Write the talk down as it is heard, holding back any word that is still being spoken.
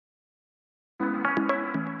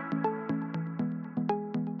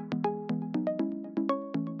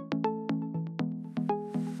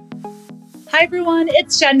Hi, everyone.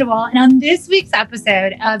 It's Jen DeWall. And on this week's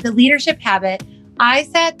episode of The Leadership Habit, I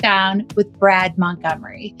sat down with Brad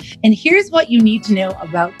Montgomery. And here's what you need to know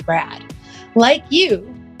about Brad. Like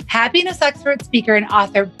you, happiness expert, speaker, and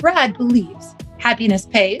author, Brad believes happiness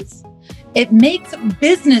pays. It makes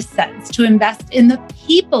business sense to invest in the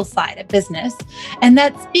people side of business, and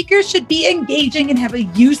that speakers should be engaging and have a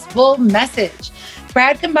useful message.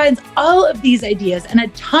 Brad combines all of these ideas and a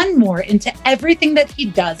ton more into everything that he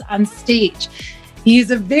does on stage.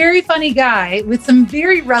 He's a very funny guy with some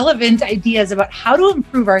very relevant ideas about how to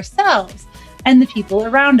improve ourselves and the people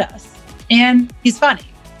around us. And he's funny.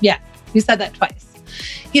 Yeah, you said that twice.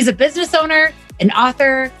 He's a business owner, an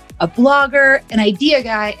author, a blogger, an idea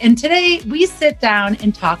guy. And today we sit down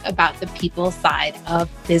and talk about the people side of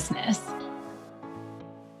business.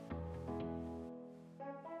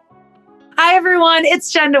 Hi, everyone. It's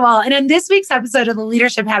Jen DeWall. And in this week's episode of The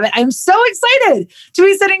Leadership Habit, I'm so excited to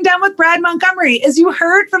be sitting down with Brad Montgomery. As you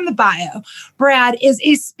heard from the bio, Brad is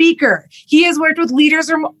a speaker. He has worked with leaders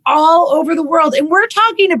from all over the world. And we're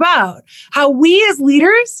talking about how we as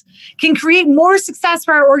leaders can create more success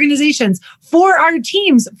for our organizations, for our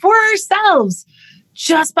teams, for ourselves,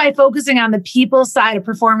 just by focusing on the people side of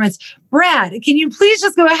performance. Brad, can you please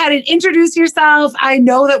just go ahead and introduce yourself? I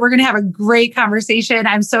know that we're going to have a great conversation.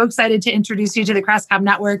 I'm so excited to introduce you to the Crestcom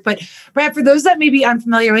Network. But Brad, for those that may be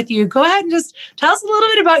unfamiliar with you, go ahead and just tell us a little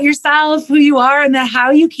bit about yourself, who you are, and then how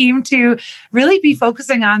you came to really be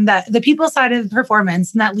focusing on the people side of the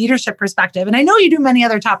performance and that leadership perspective. And I know you do many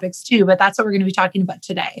other topics too, but that's what we're going to be talking about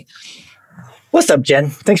today. What's up, Jen?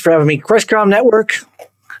 Thanks for having me. Crestcom Network,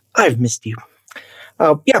 I've missed you.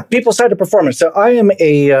 People side of performance. So I am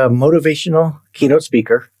a motivational keynote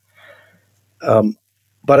speaker, but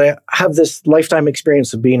I have this lifetime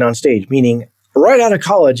experience of being on stage, meaning right out of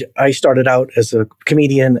college, I started out as a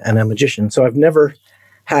comedian and a magician. So I've never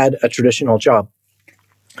had a traditional job,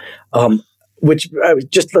 which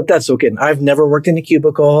just let that soak in. I've never worked in a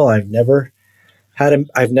cubicle. I've never had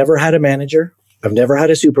a manager. I've never had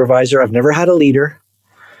a supervisor. I've never had a leader.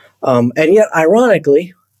 And yet,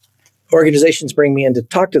 ironically, organizations bring me in to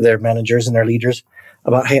talk to their managers and their leaders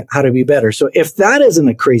about how to be better. So if that isn't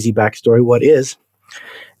a crazy backstory, what is?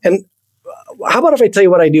 And how about if I tell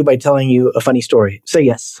you what I do by telling you a funny story? Say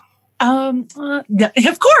yes.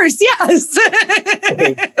 Of course, yes.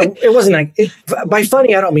 Okay. It wasn't like, by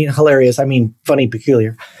funny, I don't mean hilarious. I mean funny,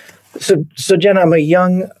 peculiar. So Jen, I'm a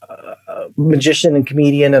young magician and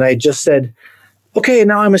comedian, and I just said, okay,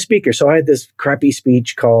 now I'm a speaker. So I had this crappy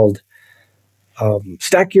speech called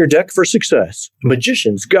Stack Your Deck for Success,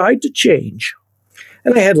 Magician's Guide to Change.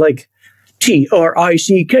 And I had like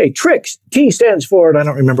TRICK, tricks. T stands for, and I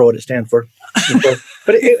don't remember what it stands for.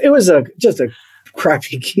 But it was just a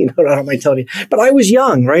crappy keynote, I don't mind telling you. But I was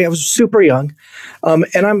young, right? I was super young.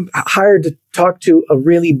 And I'm hired to talk to a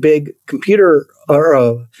really big computer,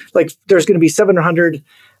 or there's going to be 700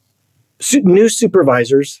 new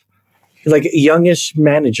supervisors, like youngish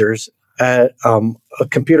managers at a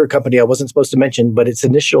computer company I wasn't supposed to mention, but its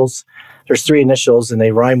initials, there's 3 initials and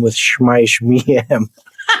they rhyme with Shmai Shmiem.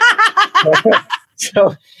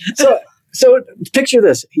 So picture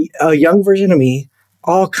this, a young version of me,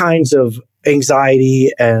 all kinds of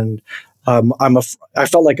anxiety, and I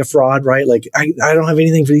felt like a fraud, right? Like I don't have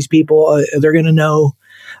anything for these people. They're going to know.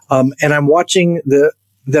 And I'm watching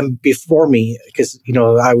them before me because, it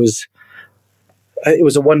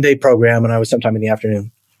was a one-day program and I was sometime in the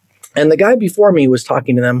afternoon. And the guy before me was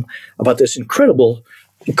talking to them about this incredible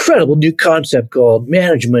new concept called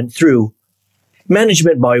management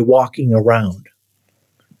by walking around.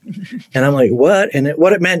 And I'm like, what? And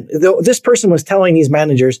what it meant, this person was telling these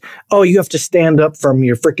managers, oh, you have to stand up from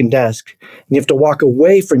your freaking desk and you have to walk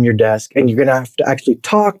away from your desk and you're going to have to actually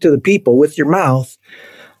talk to the people with your mouth,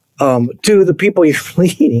 to the people you're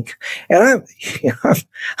leading. And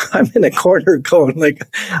I'm in a corner going like,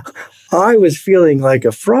 I was feeling like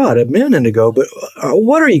a fraud a minute ago, but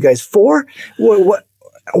what are you guys for?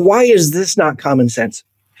 Why is this not common sense?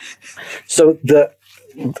 So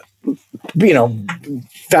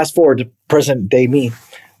fast forward to present day me,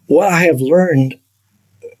 what I have learned,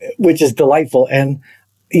 which is delightful and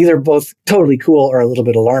either both totally cool or a little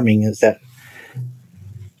bit alarming, is that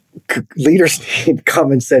leaders need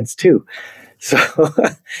common sense too. So,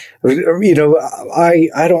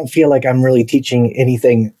 I don't feel like I'm really teaching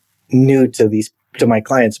anything new to my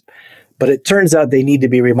clients, but it turns out they need to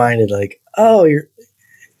be reminded, like, oh,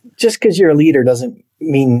 just because you're a leader doesn't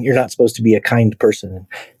mean you're not supposed to be a kind person.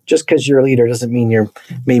 Just because you're a leader doesn't mean you're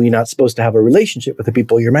maybe not supposed to have a relationship with the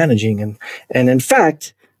people you're managing. And in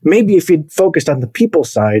fact, maybe if you focused on the people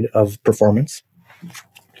side of performance,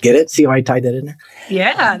 Get it? See how I tied that in there?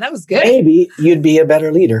 Yeah, that was good. Maybe you'd be a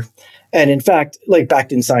better leader. And in fact, like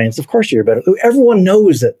back in science, of course you're better. Everyone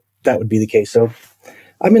knows that that would be the case. So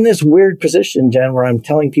I'm in this weird position, Jen, where I'm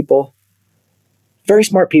telling people, very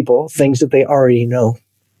smart people, things that they already know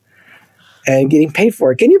and getting paid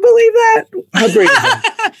for it. Can you believe that? How great is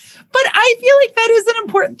that? But I feel like that is an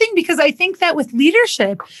important thing because I think that with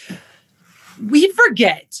leadership, we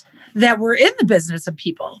forget that we're in the business of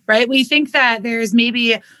people, right? We think that there's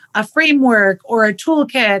maybe a framework or a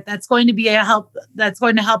toolkit that's going to be that's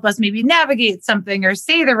going to help us maybe navigate something or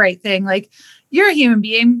say the right thing. Like, you're a human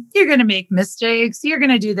being, you're going to make mistakes, you're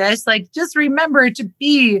going to do this. Like, just remember to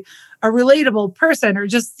be a relatable person, or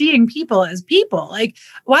just seeing people as people. Like,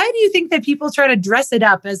 why do you think that people try to dress it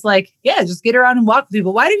up as like, yeah, just get around and walk with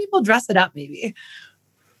people? Why do people dress it up maybe?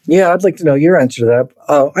 Yeah, I'd like to know your answer to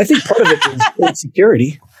that. I think part of it is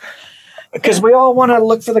insecurity, because we all want to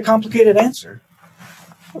look for the complicated answer.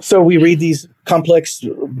 So we read these complex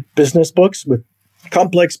business books with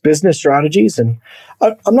complex business strategies. And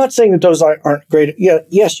I'm not saying that those aren't great. Yeah,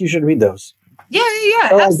 yes, you should read those. Yeah,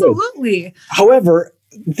 absolutely. Good. However,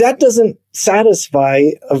 that doesn't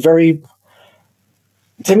satisfy a very,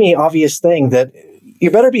 to me, obvious thing that you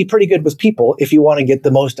better be pretty good with people if you want to get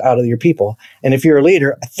the most out of your people. And if you're a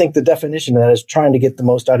leader, I think the definition of that is trying to get the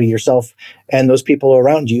most out of yourself and those people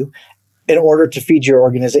around you in order to feed your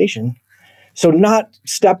organization. So not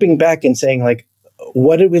stepping back and saying, like,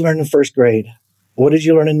 what did we learn in first grade? What did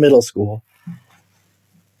you learn in middle school?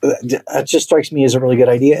 That just strikes me as a really good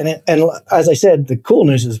idea. And as I said, the cool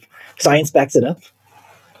news is science backs it up.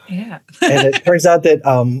 Yeah. And it turns out that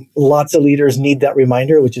lots of leaders need that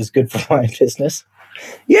reminder, which is good for my business.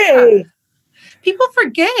 Yay! People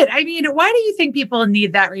forget. I mean, why do you think people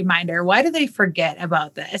need that reminder? Why do they forget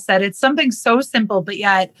about this? That it's something so simple, but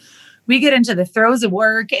yet we get into the throes of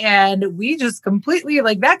work and we just completely,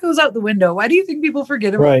 like, that goes out the window. Why do you think people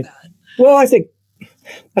forget about that? Well, I think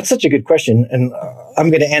that's such a good question. And I'm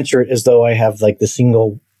going to answer it as though I have like the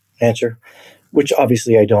single answer, which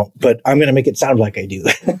obviously I don't, but I'm going to make it sound like I do.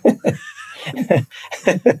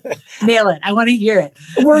 Nail it. I want to hear it.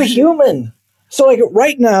 We're human. So like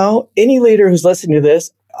right now, any leader who's listening to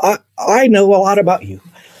this, I know a lot about you.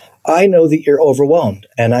 I know that you're overwhelmed,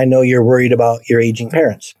 and I know you're worried about your aging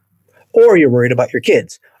parents, or you're worried about your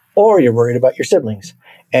kids, or you're worried about your siblings.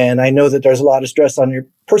 And I know that there's a lot of stress on your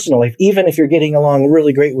personal life. Even if you're getting along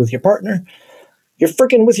really great with your partner, you're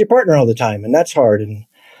freaking with your partner all the time, and that's hard. And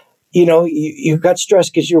you know, you've got stress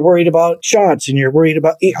because you're worried about shots, and you're worried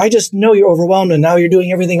about, I just know you're overwhelmed, and now you're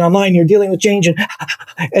doing everything online, you're dealing with change.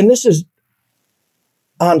 And this is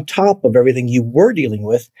on top of everything you were dealing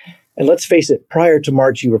with. And let's face it, prior to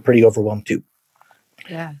March, you were pretty overwhelmed too.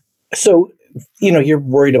 Yeah. So, you know, you're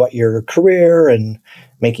worried about your career and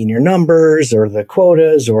making your numbers or the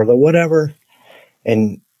quotas or the whatever.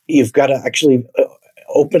 And you've got to actually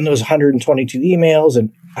open those 122 emails.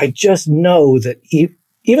 And I just know that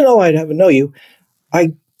even though I haven't know you,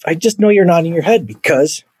 I just know you're nodding your head,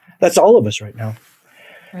 because that's all of us right now.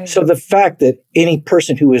 Right. So the fact that any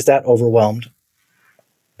person who is that overwhelmed,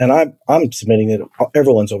 and I'm submitting that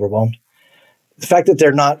everyone's overwhelmed, the fact that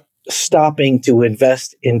they're not stopping to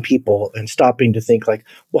invest in people and stopping to think like,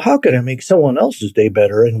 well, how can I make someone else's day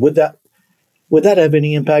better? And would that have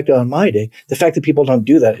any impact on my day? The fact that people don't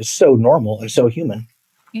do that is so normal and so human.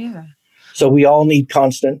 Yeah. So we all need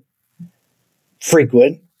constant,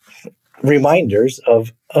 frequent reminders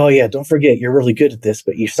of, oh yeah, don't forget you're really good at this,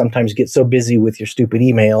 but you sometimes get so busy with your stupid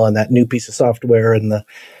email and that new piece of software and the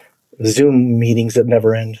Zoom meetings that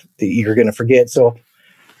never end that you're going to forget. So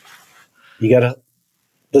you got to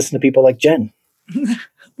listen to people like Jen.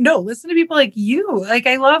 No, listen to people like you. Like,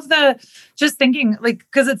 I love just thinking, like,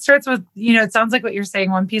 because it starts with, you know, it sounds like what you're saying.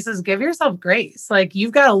 One piece is give yourself grace. Like,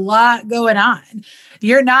 you've got a lot going on.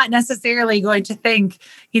 You're not necessarily going to think,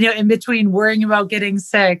 you know, in between worrying about getting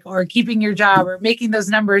sick or keeping your job or making those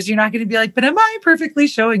numbers, you're not going to be like, but am I perfectly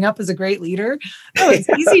showing up as a great leader? No, it's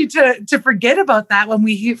easy to forget about that when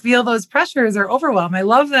we feel those pressures or overwhelm. I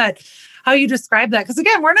love that, how you describe that. Because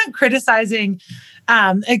again, we're not criticizing,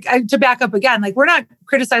 to back up again, like, we're not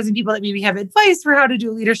criticizing people that maybe have advice for how to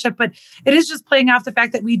do leadership, but it is just playing off the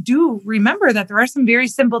fact that we do remember that there are some very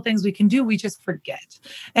simple things we can do. We just forget.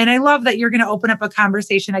 And I love that you're going to open up a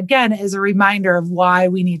conversation again as a reminder of why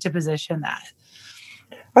we need to position that.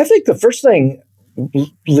 I think the first thing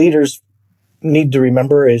leaders need to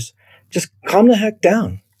remember is just calm the heck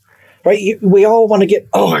down. Right? We all want to get,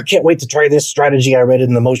 oh, I can't wait to try this strategy I read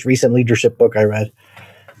in the most recent leadership book I read.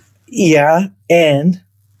 Yeah, and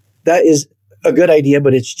that is a good idea,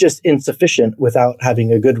 but it's just insufficient without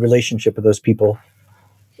having a good relationship with those people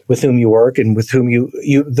with whom you work and with whom you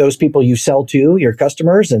those people you sell to, your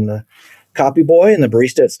customers and the copy boy and the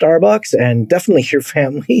barista at Starbucks, and definitely your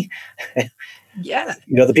family. Yeah.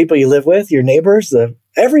 The people you live with, your neighbors,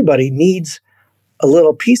 everybody needs a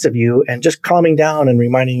little piece of you, and just calming down and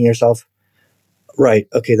reminding yourself, right,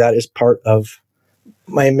 okay, that is part of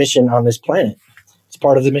my mission on this planet. It's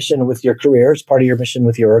part of the mission with your career. It's part of your mission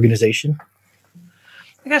with your organization.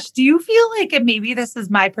 Gosh, do you feel like, and maybe this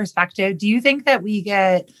is my perspective, do you think that we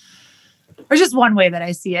get, or just one way that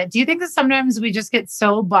I see it, do you think that sometimes we just get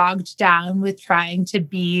so bogged down with trying to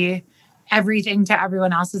be everything to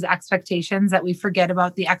everyone else's expectations that we forget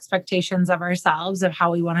about the expectations of ourselves, of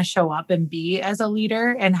how we want to show up and be as a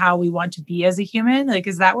leader and how we want to be as a human? Like,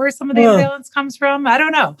 is that where some of the imbalance comes from? I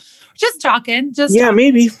don't know. Just talking.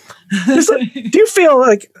 Maybe. Do you feel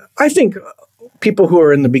like, I think people who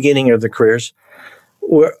are in the beginning of their careers,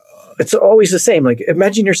 it's always the same. Like,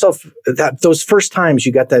 imagine yourself that those first times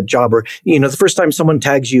you got that job, or, the first time someone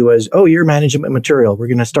tags you as, oh, you're management material, we're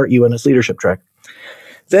going to start you on this leadership track.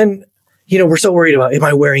 Then, we're so worried about, am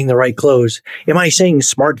I wearing the right clothes? Am I saying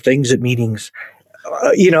smart things at meetings?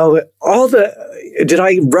 Did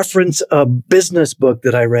I reference a business book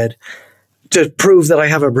that I read to prove that I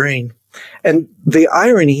have a brain? And the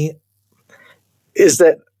irony is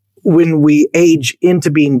that when we age into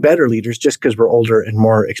being better leaders, just because we're older and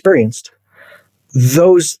more experienced,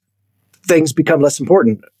 those things become less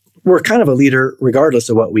important. We're kind of a leader regardless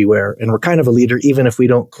of what we wear. And we're kind of a leader even if we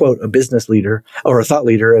don't quote a business leader or a thought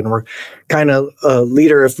leader. And we're kind of a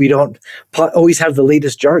leader if we don't always have the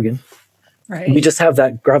latest jargon. Right. We just have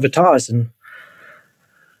that gravitas. And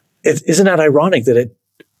isn't that ironic that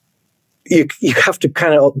you have to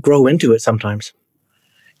kind of grow into it sometimes?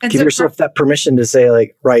 And give yourself that permission to say,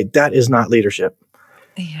 like, right, that is not leadership.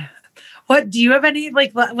 Yeah. What do you have any,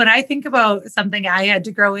 like, when I think about something I had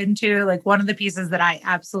to grow into, like, one of the pieces that I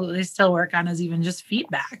absolutely still work on is even just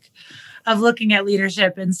feedback, of looking at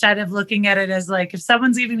leadership instead of looking at it as like, if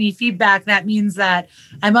someone's giving me feedback, that means that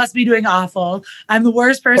I must be doing awful. I'm the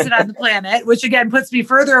worst person on the planet, which again puts me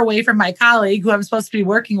further away from my colleague who I'm supposed to be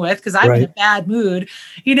working with because I'm in a bad mood.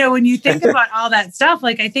 When you think about all that stuff,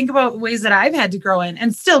 like, I think about ways that I've had to grow in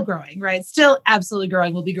and still growing, right? Still absolutely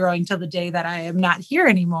growing. Will be growing till the day that I am not here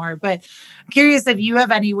anymore. But I'm curious if you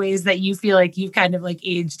have any ways that you feel like you've kind of like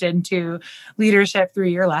aged into leadership through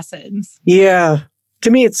your lessons. Yeah. To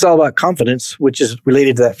me, it's all about confidence, which is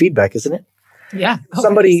related to that feedback, isn't it? Yeah.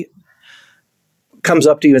 Somebody comes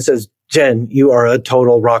up to you and says, Jen, you are a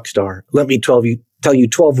total rock star. Let me tell you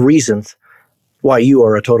 12 reasons why you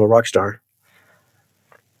are a total rock star.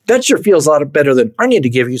 That sure feels a lot better than, I need to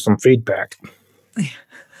give you some feedback.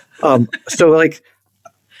 So like,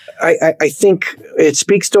 I think it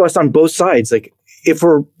speaks to us on both sides. Like, if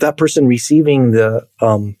we're that person receiving the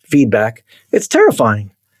feedback, it's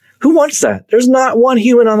terrifying. Who wants that? There's not one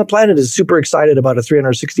human on the planet is super excited about a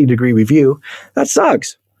 360-degree review. That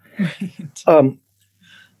sucks. Right.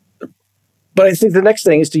 But I think the next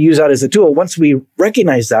thing is to use that as a tool. Once we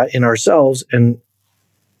recognize that in ourselves and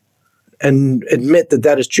admit that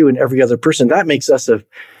that is true in every other person, that makes us a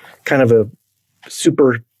kind of a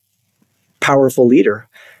super powerful leader,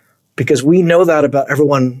 because we know that about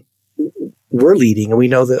everyone we're leading. And we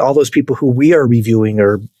know that all those people who we are reviewing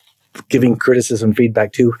or giving criticism,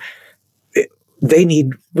 feedback to,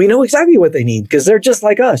 we know exactly what they need, because they're just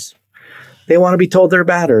like us. They want to be told they're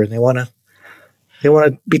better, and they want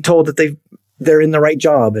to be told that they're in the right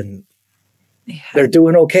job and they're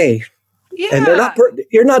doing okay. Yeah. And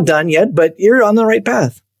you're not done yet, but you're on the right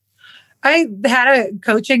path. I had a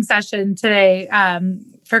coaching session today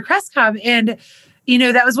for Crestcom, and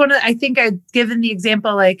that was I think I'd given the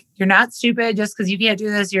example, like, you're not stupid just because you can't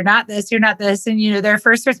do this. You're not this, you're not this. And, their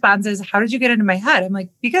first response is, how did you get into my head? I'm like,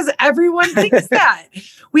 because everyone thinks that.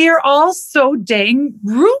 We are all so dang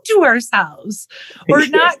rude to ourselves. We're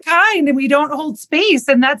not kind, and we don't hold space.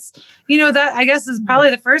 And that's, that I guess is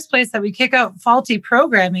probably the first place that we kick out faulty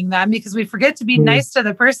programming then, because we forget to be nice to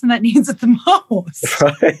the person that needs it the most.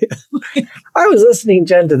 Right. I was listening,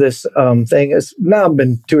 Jen, to this thing. It's now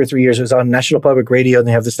been 2 or 3 years. It was on National Public Radio, and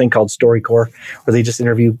they have this thing called StoryCorps, where they just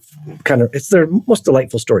interview it's their most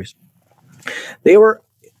delightful stories. They were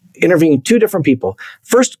interviewing 2 different people.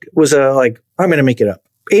 First was I'm going to make it up,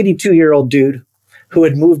 82-year-old dude who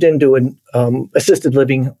had moved into an assisted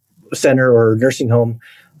living center or nursing home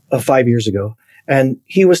 5 years ago. And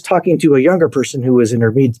he was talking to a younger person who was in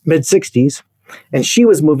her mid-60s, and she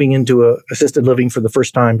was moving into a assisted living for the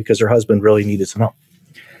first time because her husband really needed some help.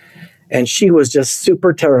 And she was just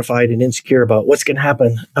super terrified and insecure about what's going to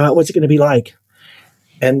happen, what's it going to be like.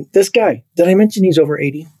 And this guy, did I mention he's over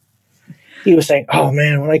 80? he was saying, oh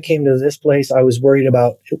man, when I came to this place, I was worried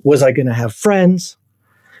about, was I going to have friends?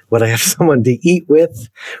 Would I have someone to eat with?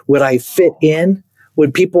 Would I fit in?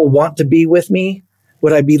 Would people want to be with me?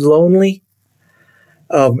 Would I be lonely?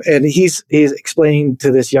 And he's explaining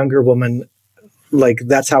to this younger woman, like,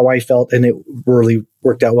 that's how I felt. And it really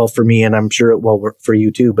worked out well for me. And I'm sure it will work for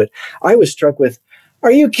you too. But I was struck with,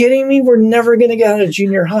 are you kidding me? We're never going to get out of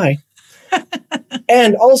junior high.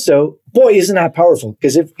 And also, boy, isn't that powerful?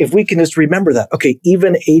 Because if we can just remember that, okay,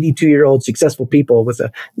 even 82-year-old successful people with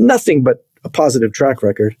nothing but a positive track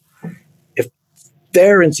record, if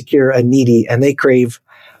they're insecure and needy and they crave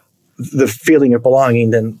the feeling of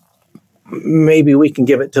belonging, then maybe we can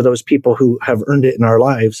give it to those people who have earned it in our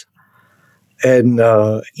lives and,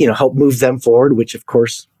 help move them forward, which of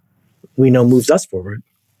course we know moves us forward.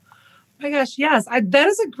 Oh my gosh, yes. That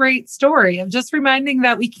is a great story of just reminding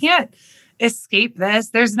that we can't escape this.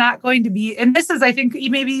 There's not going to be, and this is, I think,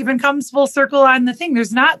 maybe even comes full circle on the thing.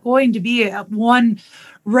 There's not going to be one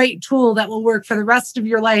right tool that will work for the rest of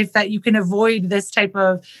your life that you can avoid this type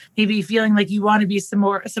of maybe feeling like you want to be some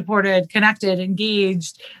more supported, connected,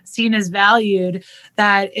 engaged, seen as valued,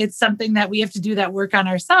 that it's something that we have to do that work on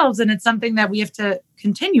ourselves. And it's something that we have to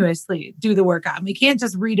continuously do the work on. We can't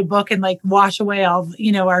just read a book and like wash away all,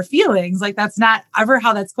 our feelings. Like that's not ever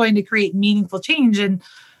how that's going to create meaningful change. And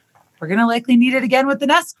we're going to likely need it again with the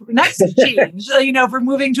next change. If we're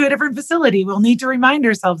moving to a different facility, we'll need to remind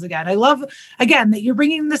ourselves again. I love, again, that you're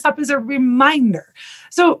bringing this up as a reminder.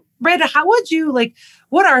 So, Brad, how would you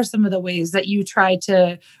what are some of the ways that you try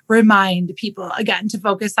to remind people, again, to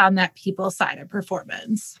focus on that people side of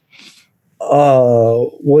performance?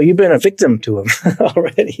 Well, you've been a victim to them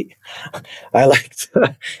already.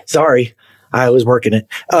 Sorry, I was working it.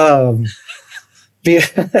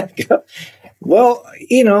 Well,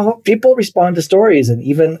 people respond to stories, and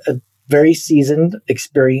even very seasoned,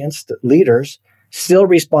 experienced leaders still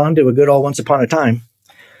respond to a good old once upon a time.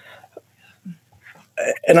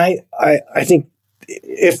 And I think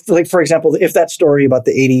if, for example, if that story about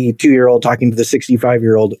the 82-year-old talking to the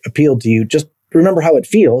 65-year-old appealed to you, just remember how it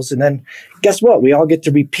feels. And then guess what? We all get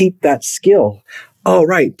to repeat that skill. Oh,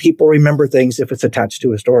 right. People remember things if it's attached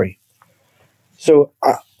to a story. So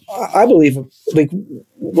I believe,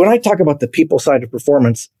 when I talk about the people side of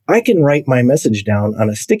performance, I can write my message down on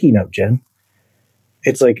a sticky note, Jen.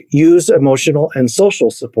 It's like, use emotional and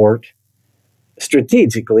social support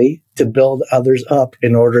strategically to build others up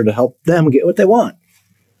in order to help them get what they want,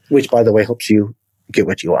 which, by the way, helps you get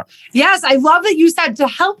what you want. Yes, I love that you said to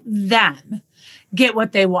help them get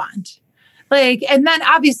what they want. And then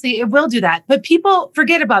obviously it will do that. But people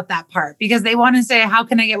forget about that part because they want to say, how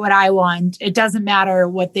can I get what I want? It doesn't matter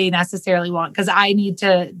what they necessarily want because I need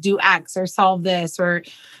to do X or solve this or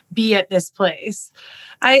be at this place.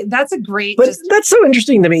 That's a great... But that's so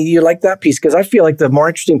interesting to me. You like that piece because I feel like the more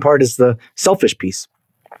interesting part is the selfish piece.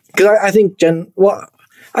 Because I think, Jen, well,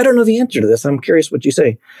 I don't know the answer to this. I'm curious what you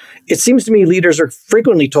say. It seems to me leaders are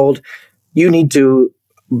frequently told, you need to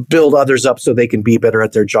build others up so they can be better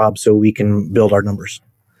at their job so we can build our numbers.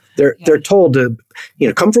 They're told to,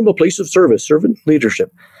 come from a place of service, servant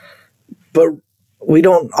leadership. But we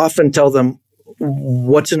don't often tell them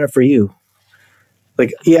what's in it for you.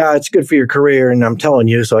 Yeah, it's good for your career and I'm telling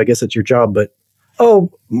you, so I guess it's your job, but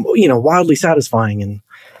wildly satisfying and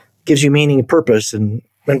gives you meaning and purpose. And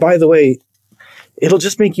by the way, it'll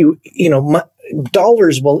just make you,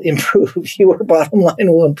 dollars will improve, your bottom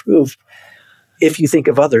line will improve if you think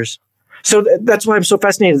of others. So that's why I'm so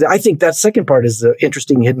fascinated. I think that second part is the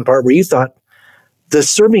interesting hidden part where you thought the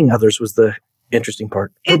serving others was the interesting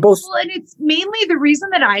part. And it's mainly the reason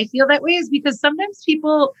that I feel that way is because sometimes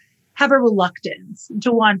people have a reluctance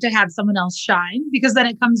to want to have someone else shine because then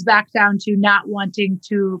it comes back down to not wanting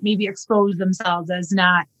to maybe expose themselves as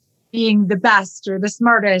not being the best or the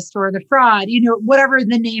smartest or the fraud, whatever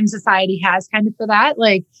the name society has kind of for that.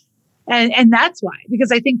 And that's why,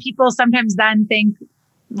 because I think people sometimes then think,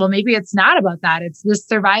 well, maybe it's not about that. It's this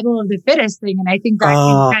survival of the fittest thing. And I think that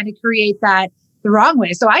can kind of create that the wrong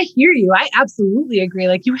way. So I hear you. I absolutely agree.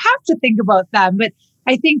 You have to think about them. But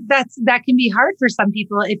I think that can be hard for some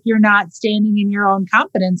people if you're not standing in your own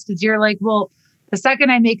confidence because you're like, well, the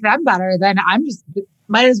second I make them better, then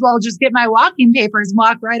might as well just get my walking papers and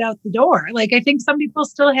walk right out the door. I think some people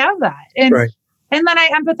still have that. And right. And then I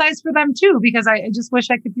empathize for them too, because I just wish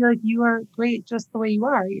I could feel like you are great just the way you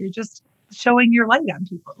are. You're just showing your light on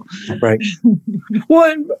people. Right.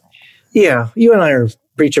 Well, yeah, you and I are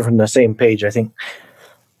preaching from the same page, I think.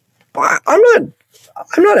 I'm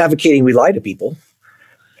not advocating we lie to people.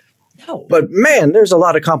 No. But man, there's a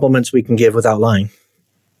lot of compliments we can give without lying.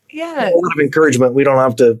 Yeah. A lot of encouragement we don't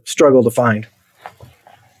have to struggle to find.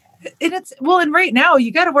 and right now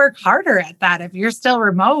you got to work harder at that. If you're still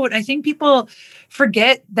remote, I think people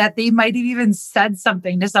forget that they might have even said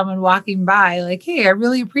something to someone walking by, like, hey, I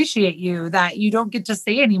really appreciate you, that you don't get to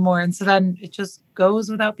say anymore. And so then it just goes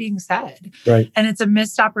without being said. Right. And it's a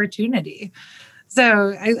missed opportunity.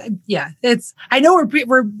 So I know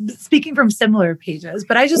we're speaking from similar pages,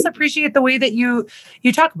 but I just appreciate the way that you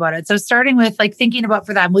talk about it. So starting with like thinking about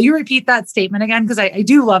for them, will you repeat that statement again? Because I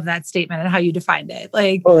do love that statement and how you defined it.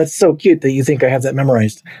 Like, oh, that's so cute that you think I have that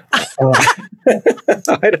memorized.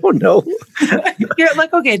 I don't know. You're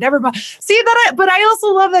like, okay, never mind. See that, but I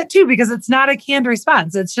also love that too, because it's not a canned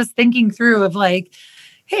response. It's just thinking through of like,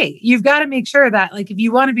 hey, you've got to make sure that like, if you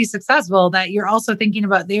want to be successful, that you're also thinking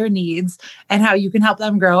about their needs and how you can help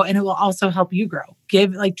them grow. And it will also help you grow.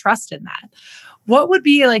 Give like trust in that. What would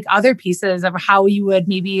be like other pieces of how you would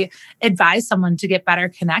maybe advise someone to get better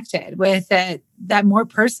connected with it, that more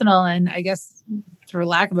personal and I guess for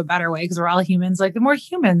lack of a better way, because we're all humans, like the more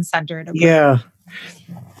human-centered approach? Yeah.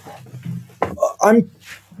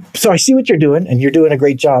 So I see what you're doing, and you're doing a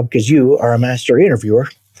great job because you are a master interviewer.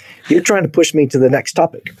 You're trying to push me to the next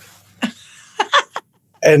topic.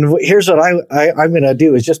 And here's what I'm going to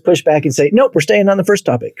do is just push back and say, nope, we're staying on the first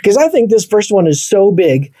topic. Because I think this first one is so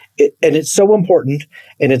big and it's so important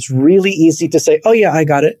and it's really easy to say, oh yeah, I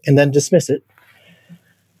got it, and then dismiss it,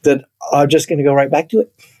 that I'm just going to go right back to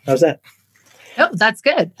it. How's that? Oh, that's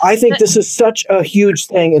good. I think this is such a huge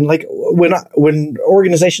thing. And like when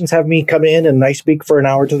organizations have me come in and I speak for an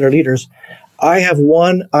hour to their leaders, I have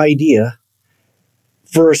one idea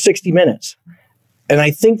for 60 minutes. And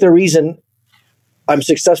I think the reason I'm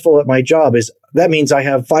successful at my job is that means I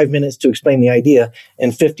have 5 minutes to explain the idea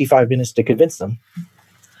and 55 minutes to convince them.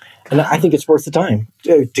 And I think it's worth the time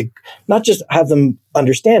to not just have them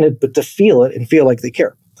understand it, but to feel it and feel like they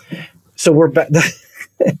care. So we're back.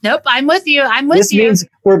 Nope, I'm with you. This means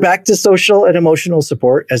we're back to social and emotional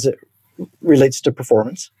support as it relates to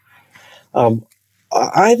performance.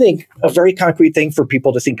 I think a very concrete thing for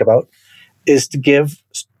people to think about is to give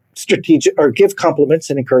give compliments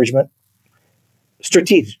and encouragement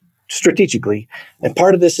strategically. And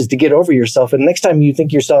part of this is to get over yourself. And next time you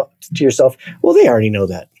think to yourself, well, they already know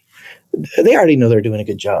that. They already know they're doing a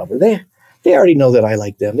good job. Or they already know that I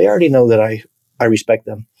like them. They already know that I respect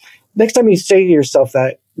them. Next time you say to yourself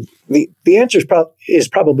that, the answer is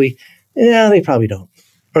probably, yeah, they probably don't.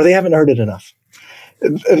 Or they haven't heard it enough.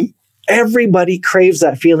 And everybody craves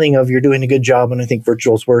that feeling of you're doing a good job, and I think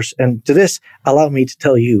virtual's worse. And to this, allow me to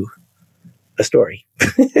tell you a story.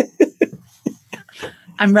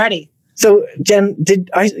 I'm ready. So, Jen,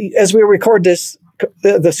 as we record this,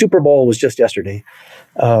 the Super Bowl was just yesterday.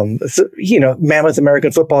 Mammoth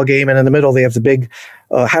American football game, and in the middle they have the big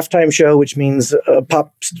halftime show, which means a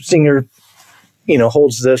pop singer,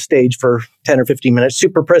 holds the stage for 10 or 15 minutes.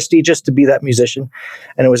 Super prestigious to be that musician,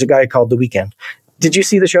 and it was a guy called The Weeknd. Did you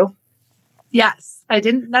see the show? Yes, I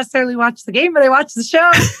didn't necessarily watch the game, but I watched the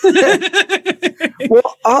show.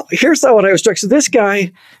 Well, here's what I was struck. So this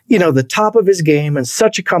guy, the top of his game, and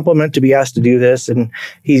such a compliment to be asked to do this. And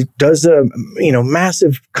he does a,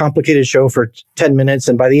 massive, complicated show for 10 minutes.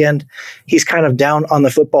 And by the end, he's kind of down on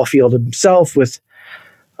the football field himself with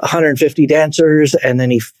 150 dancers. And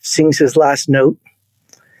then he sings his last note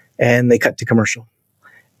and they cut to commercial.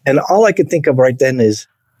 And all I could think of right then is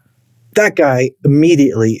that guy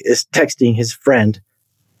immediately is texting his friend,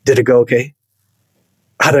 did it go okay?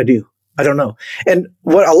 How'd I do? I don't know. And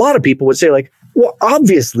what a lot of people would say, like, well,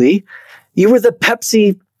 obviously, you were the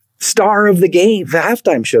Pepsi star of the game, the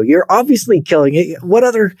halftime show. You're obviously killing it. What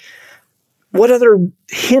other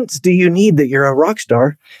hints do you need that you're a rock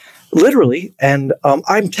star? Literally. And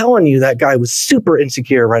I'm telling you, that guy was super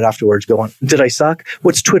insecure right afterwards going, did I suck?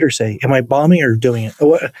 What's Twitter say? Am I bombing or doing it?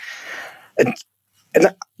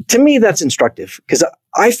 And to me, that's instructive because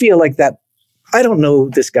I feel like that. I don't know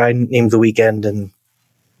this guy named The Weeknd, and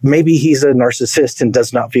maybe he's a narcissist and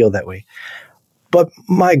does not feel that way. But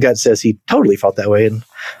my gut says he totally felt that way. And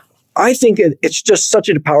I think it's just such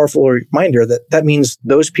a powerful reminder that means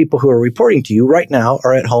those people who are reporting to you right now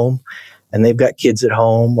are at home and they've got kids at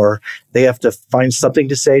home, or they have to find something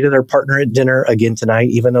to say to their partner at dinner again tonight,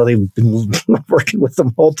 even though they've been working with them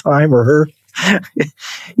the whole time, or her.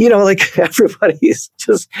 Like everybody is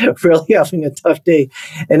just really having a tough day.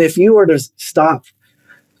 And if you were to stop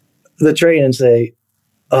the train and say,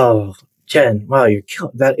 oh, Jen, wow, you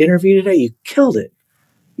killed that interview today. You killed it.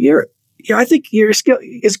 I think you're still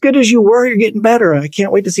as good as you were. You're getting better. I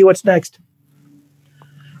can't wait to see what's next.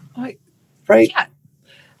 Right? Yeah.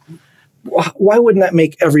 Why wouldn't that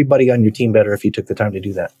make everybody on your team better if you took the time to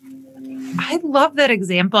do that? I love that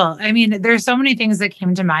example. I mean, there's so many things that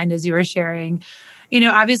came to mind as you were sharing.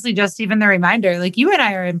 obviously just even the reminder, like you and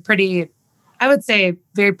I are in pretty, I would say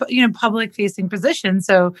very, public facing positions.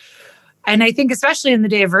 So, and I think especially in the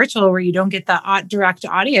day of virtual where you don't get the direct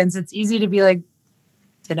audience, it's easy to be like,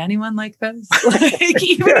 did anyone like this? Like,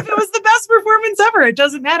 even if it was the best performance ever, it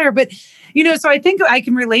doesn't matter. But, so I think I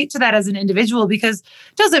can relate to that as an individual because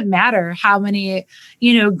it doesn't matter how many,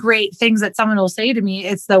 great things that someone will say to me.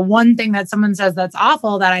 It's the one thing that someone says that's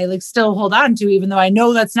awful that I like still hold on to, even though I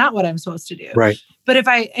know that's not what I'm supposed to do. Right. But if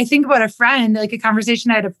I think about a friend, like a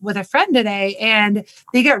conversation I had with a friend today, and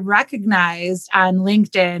they get recognized on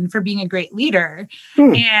LinkedIn for being a great leader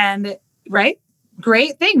and right.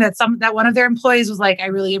 Great thing that one of their employees was like, I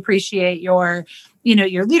really appreciate your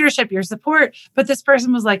leadership, your support. But this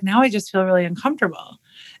person was like, now I just feel really uncomfortable.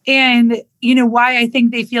 And, why I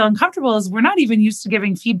think they feel uncomfortable is we're not even used to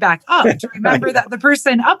giving feedback up to remember right. that the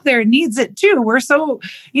person up there needs it too. We're so,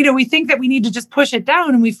 we think that we need to just push it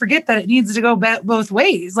down and we forget that it needs to go both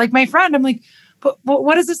ways. Like my friend, I'm like, but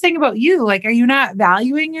what is this thing about you? Like, are you not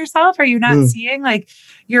valuing yourself? Are you not seeing like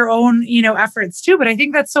your own, efforts too? But I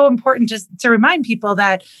think that's so important just to remind people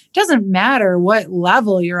that it doesn't matter what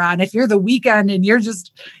level you're on. If you're the weekend and you're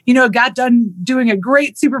just, got done doing a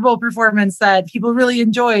great Super Bowl performance that people really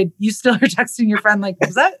enjoyed, you still are texting your friend like,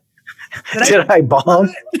 was that? Did I bomb?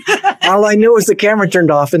 All I knew was the camera turned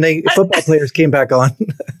off and football players came back on.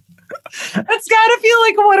 That's got to feel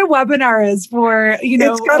like what a webinar is for,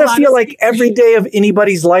 It's got to feel like every day of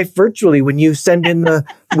anybody's life virtually when you send in the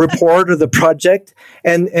report or the project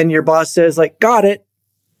and your boss says like, got it.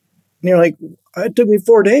 And you're like, it took me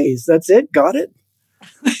 4 days. That's it? Got it?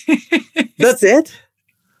 That's it?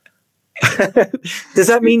 Does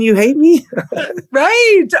that mean you hate me?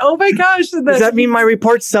 Right. Oh my gosh. Does that mean my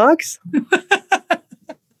report sucks?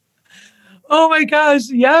 Oh my gosh.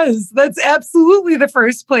 Yes. That's absolutely the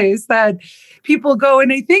first place that people go.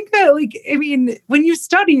 And I think that when you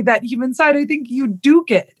study that human side, I think you do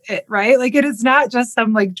get it, right? Like it is not just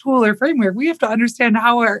some like tool or framework. We have to understand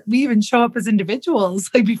how we even show up as individuals,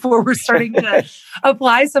 like before we're starting to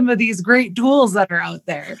apply some of these great tools that are out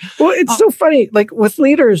there. Well, it's so funny. Like with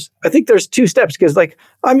leaders, I think there's 2 steps because like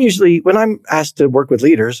when I'm asked to work with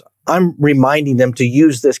leaders, I'm reminding them to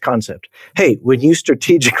use this concept. Hey, when you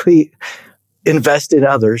strategically invest in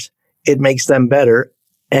others, it makes them better.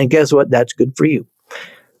 And guess what? That's good for you.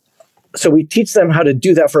 So we teach them how to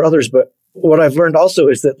do that for others. But what I've learned also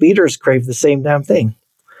is that leaders crave the same damn thing.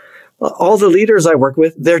 All the leaders I work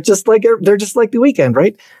with, they're just like the weekend,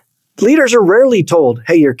 right? Leaders are rarely told,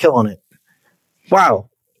 hey, you're killing it.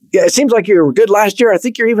 Wow. Yeah, it seems like you were good last year. I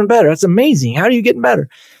think you're even better. That's amazing. How are you getting better?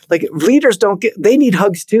 Like leaders they need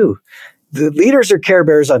hugs too. The leaders are care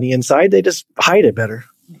bears on the inside. They just hide it better.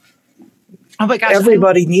 Oh my gosh.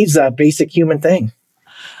 Everybody needs that basic human thing.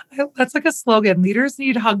 That's like a slogan. Leaders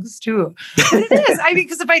need hugs too. But it is.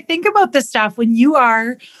 Because if I think about this stuff, when you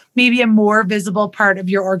are maybe a more visible part of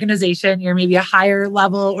your organization, you're maybe a higher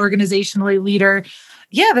level organizationally leader.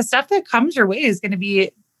 Yeah, the stuff that comes your way is going to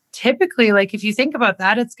be typically like, if you think about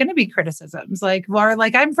that, it's going to be criticisms like, or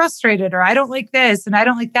like, I'm frustrated or I don't like this and I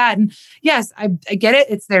don't like that. And yes, I get it.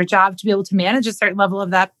 It's their job to be able to manage a certain level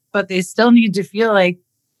of that, but they still need to feel like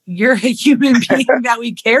you're a human being that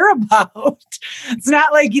we care about. It's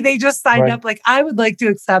not like they just signed up like, I would like to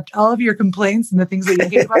accept all of your complaints and the things that you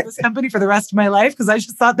hate about this company for the rest of my life, because I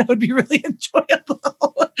just thought that would be really enjoyable.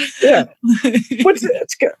 Yeah.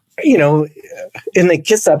 It's in the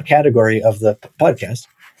kiss up category of the podcast,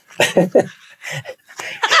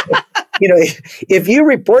 if you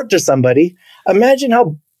report to somebody, imagine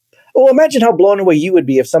how blown away you would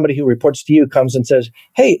be if somebody who reports to you comes and says,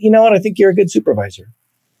 hey, you know what? I think you're a good supervisor.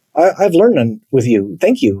 I've learned with you.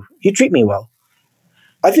 Thank you. You treat me well.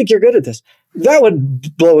 I think you're good at this. That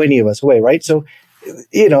would blow any of us away, right? So,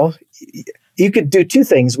 you could do 2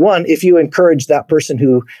 things. One, if you encourage that person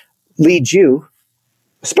who leads you,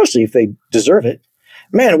 especially if they deserve it,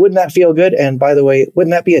 man, wouldn't that feel good? And by the way,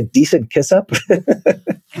 wouldn't that be a decent kiss up?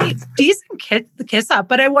 Decent kiss up.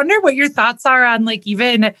 But I wonder what your thoughts are on like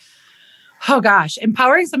even... Oh gosh,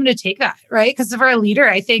 empowering someone to take that, right? Because for a leader,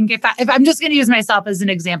 I think if I'm just going to use myself as an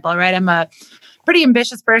example, right? I'm a pretty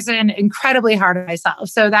ambitious person, incredibly hard on myself.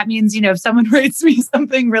 So that means, if someone writes me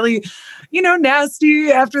something really,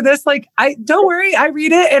 nasty after this, like don't worry, I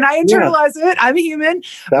read it and I internalize it. I'm a human.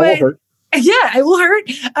 That will hurt. Yeah, it will hurt.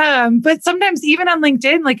 But sometimes even on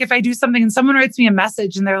LinkedIn, like if I do something and someone writes me a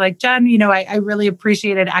message and they're like, Jen, I really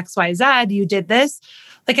appreciated XYZ. You did this.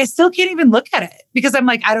 Like, I still can't even look at it because I'm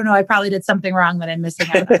like, I don't know, I probably did something wrong that I'm missing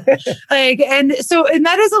out on. And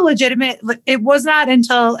that is a legitimate, it was not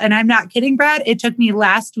until, and I'm not kidding, Brad, it took me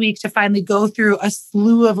last week to finally go through a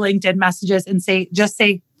slew of LinkedIn messages and say,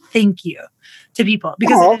 thank you. to people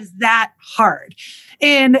because it is that hard.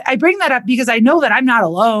 And I bring that up because I know that I'm not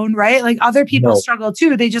alone, right? Like other people struggle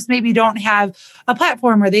too. They just maybe don't have a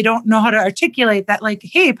platform or they don't know how to articulate that like,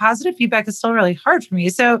 hey, positive feedback is still really hard for me.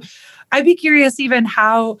 So I'd be curious even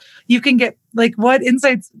how you can get like what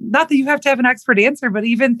insights, not that you have to have an expert answer, but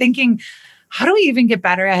even thinking, how do we even get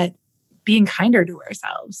better at being kinder to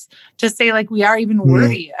ourselves to say like we are even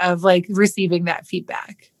worthy of like receiving that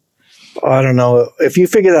feedback? I don't know. If you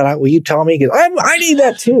figure that out, will you tell me? Because I need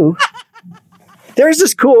that too. There's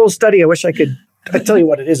this cool study. I wish I'd tell you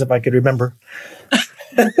what it is if I could remember.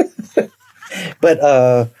 But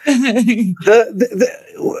a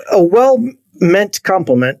well-meant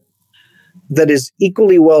compliment that is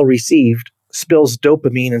equally well received spills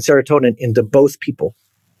dopamine and serotonin into both people.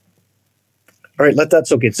 All right, let that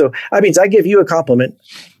soak in. So that means I give you a compliment,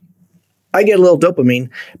 I get a little dopamine,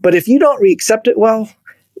 but if you don't accept it well,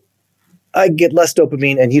 I get less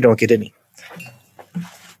dopamine and you don't get any.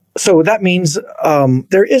 So that means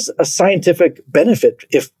there is a scientific benefit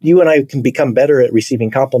if you and I can become better at receiving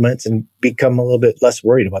compliments and become a little bit less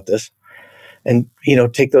worried about this. And,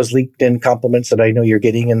 take those LinkedIn compliments that I know you're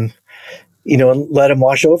getting and, and let them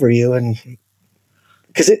wash over you. And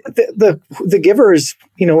because the givers,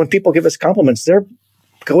 when people give us compliments, they're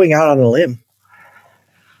going out on a limb.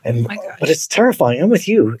 And but it's terrifying. I'm with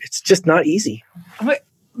you. It's just not easy.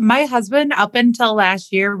 My husband, up until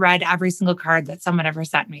last year, read every single card that someone ever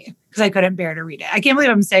sent me because I couldn't bear to read it. I can't believe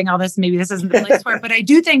I'm saying all this. Maybe this isn't the place for it, but I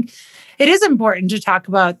do think it is important to talk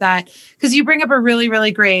about that because you bring up a really,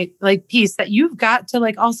 really great piece that you've got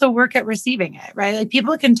to also work at receiving it, right? Like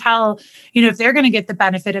people can tell, if they're going to get the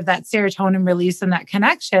benefit of that serotonin release and that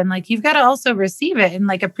connection, you've got to also receive it and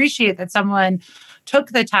appreciate that someone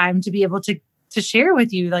took the time to be able to share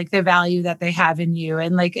with you the value that they have in you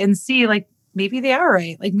and see maybe they are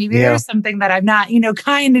right. Maybe there's something that I'm not,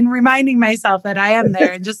 kind in reminding myself that I am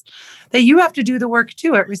there and just that you have to do the work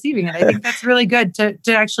too at receiving it. I think that's really good to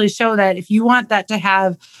actually show that if you want that to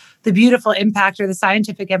have the beautiful impact or the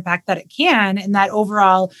scientific impact that it can and that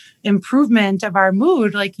overall improvement of our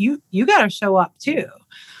mood, you got to show up too.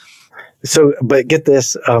 So, but get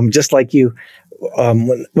this, just like you,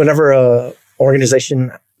 whenever a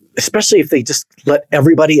organization, especially if they just let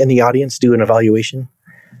everybody in the audience do an evaluation,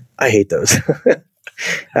 I hate those.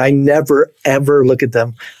 I never, ever look at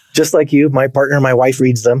them. Just like you, my partner, my wife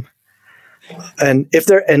reads them. And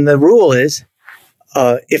the rule is,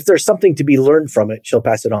 if there's something to be learned from it, she'll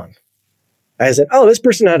pass it on. I said, this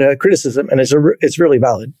person had a criticism and it's really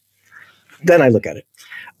valid. Then I look at it.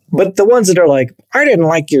 But the ones that are like, I didn't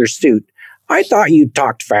like your suit. I thought you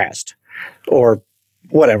talked fast or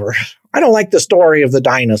whatever. I don't like the story of the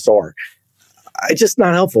dinosaur. It's just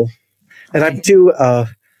not helpful. And I'm too,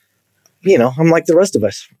 I'm like the rest of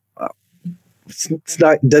us. It's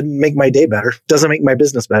not, doesn't make my day better. Doesn't make my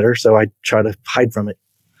business better. So I try to hide from it.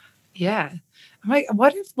 Yeah.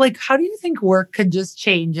 What if, how do you think work could just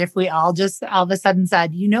change if we all of a sudden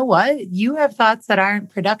said, you know what, you have thoughts that aren't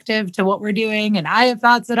productive to what we're doing. And I have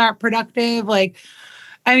thoughts that aren't productive.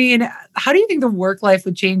 How do you think the work life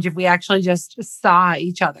would change if we actually just saw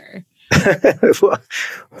each other?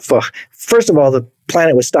 Well, first of all, the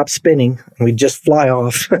planet would stop spinning and we'd just fly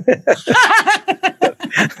off.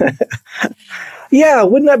 Yeah,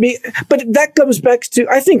 wouldn't that be? But that comes back to,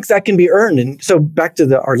 I think that can be earned. And so back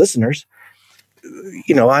to our listeners,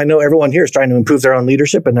 I know everyone here is trying to improve their own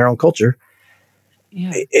leadership and their own culture.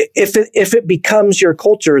 Yeah. If it becomes your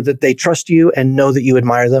culture that they trust you and know that you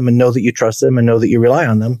admire them and know that you trust them and know that you rely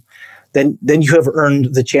on them, then you have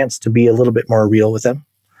earned the chance to be a little bit more real with them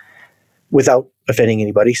without offending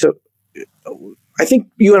anybody. So I think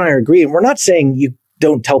you and I are agreeing. We're not saying you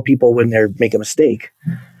don't tell people when they make a mistake.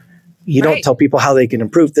 You don't tell people how they can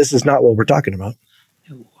improve. This is not what we're talking about.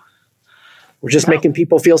 No. We're just making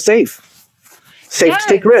people feel safe. Safe to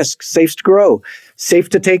take risks, safe to grow, safe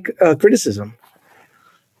to take criticism.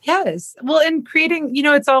 Yes. Well, and creating,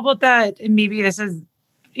 it's all about that. And maybe this is,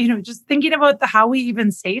 just thinking about how we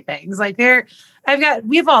even say things.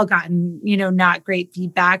 We've all gotten, not great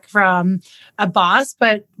feedback from a boss,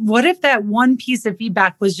 but what if that one piece of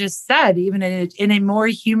feedback was just said even in a more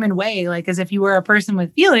human way, as if you were a person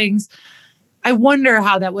with feelings? I wonder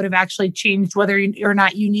how that would have actually changed whether or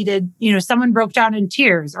not you needed, someone broke down in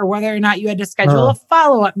tears or whether or not you had to schedule a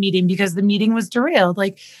follow-up meeting because the meeting was derailed.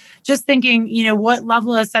 Just thinking, what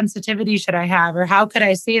level of sensitivity should I have or how could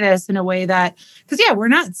I say this in a way that, because we're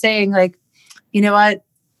not saying you know what,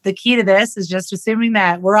 the key to this is just assuming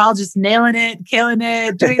that we're all just nailing it, killing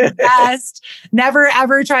it, doing the best, never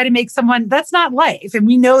ever try to make someone, that's not life. And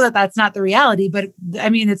we know that that's not the reality, but I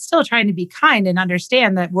mean, it's still trying to be kind and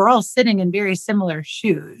understand that we're all sitting in very similar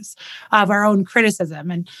shoes of our own criticism.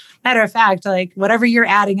 And matter of fact, like whatever you're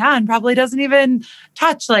adding on probably doesn't even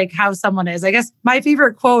touch like how someone is. I guess my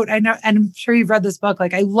favorite quote, I know, and I'm sure you've read this book,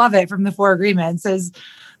 like I love it, from the Four Agreements, is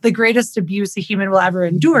the greatest abuse a human will ever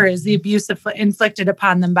endure is the abuse inflicted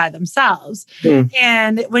upon them by themselves.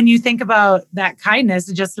 And when you think about that kindness,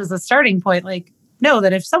 just as a starting point, like, know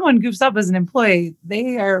that if someone goofs up as an employee,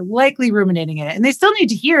 they are likely ruminating it. And they still need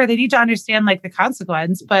to hear, they need to understand like the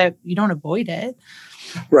consequence, but you don't avoid it.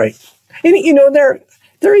 Right. And,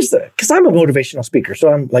 there is, because I'm a motivational speaker,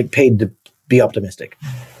 so I'm like paid to be optimistic.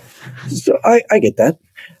 So I get that.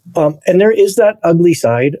 And there is that ugly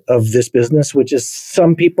side of this business, which is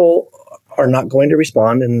some people are not going to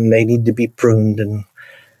respond and they need to be pruned. And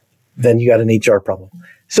then you got an HR problem.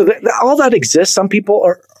 So all that exists. Some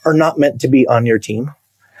people are not meant to be on your team.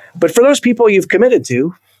 But for those people you've committed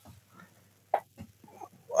to,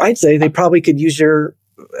 I'd say they probably could use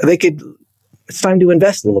it's time to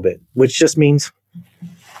invest a little bit, which just means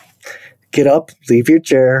get up, leave your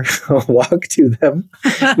chair, walk to them.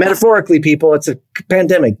 Metaphorically, people, it's a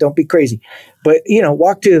pandemic. Don't be crazy. But,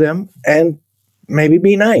 walk to them and maybe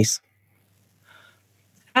be nice.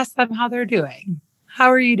 Ask them how they're doing. How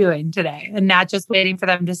are you doing today? And not just waiting for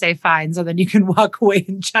them to say fine so then you can walk away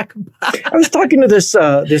and check them out. I was talking to this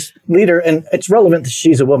leader, and it's relevant that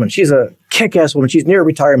she's a woman. She's a kick-ass woman. She's near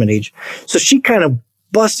retirement age. So she kind of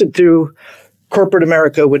busted through corporate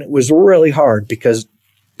America when it was really hard because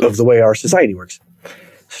of the way our society works.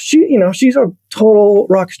 She's a total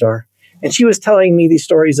rock star. And she was telling me these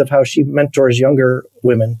stories of how she mentors younger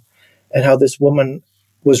women and how this woman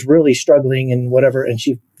was really struggling and whatever. And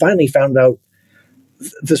she finally found out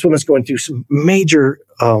this woman's going through some major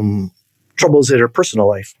troubles in her personal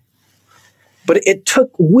life. But it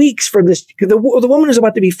took weeks for this. The woman is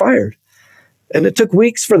about to be fired. And it took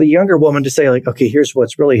weeks for the younger woman to say, like, okay, here's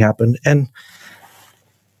what's really happened. And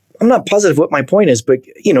I'm not positive what my point is, but,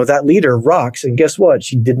 that leader rocks. And guess what?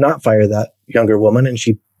 She did not fire that younger woman, and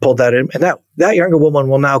she pulled that in. And that younger woman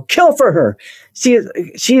will now kill for her.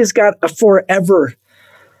 She has got a forever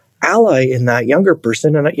ally in that younger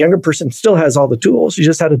person, and that younger person still has all the tools. She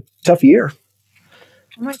just had a tough year.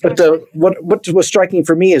 Oh, but what was striking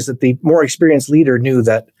for me is that the more experienced leader knew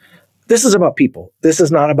that this is about people. This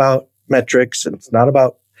is not about metrics, and it's not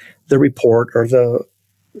about the report or the,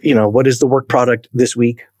 what is the work product this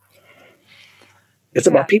week. It's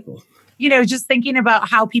about people. Just thinking about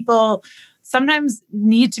how people sometimes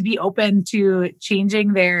need to be open to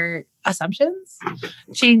changing their assumptions,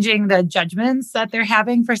 changing the judgments that they're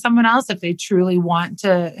having for someone else if they truly want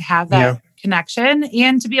to have that connection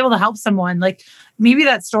and to be able to help someone. Like maybe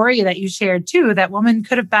that story that you shared too, that woman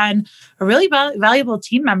could have been a really valuable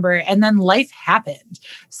team member, and then life happened.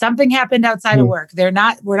 Something happened outside of work. We're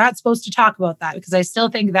not supposed to talk about that, because I still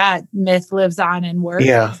think that myth lives on in work,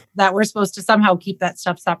 that we're supposed to somehow keep that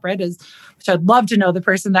stuff separate, which I'd love to know the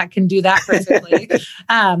person that can do that perfectly.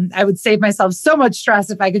 I would save myself so much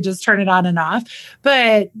stress if I could just turn it on and off.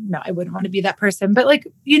 But no, I wouldn't want to be that person. But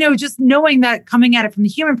just knowing that, coming at it from the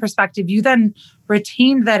human perspective, you then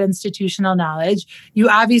retained that institutional knowledge. You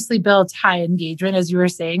obviously built high engagement, as you were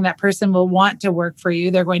saying. That person will want to work for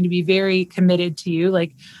you. They're going to be very committed to you.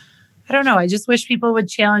 Like, I don't know. I just wish people would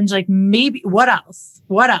challenge, like, maybe what else?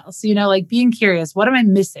 What else? Being curious. What am I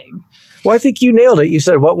missing? Well, I think you nailed it. You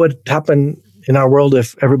said, what would happen in our world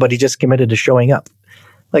if everybody just committed to showing up?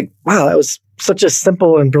 Like, wow, that was such a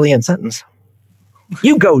simple and brilliant sentence.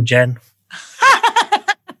 You go, Jen.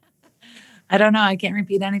 I don't know. I can't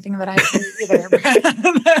repeat anything that I say either.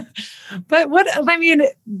 But what does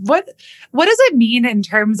it mean in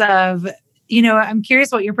terms of, I'm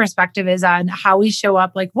curious what your perspective is on how we show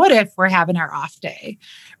up. Like, what if we're having our off day,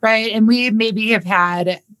 right? And we maybe have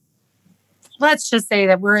had, let's just say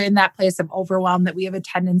that we're in that place of overwhelm that we have a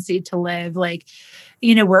tendency to live. Like,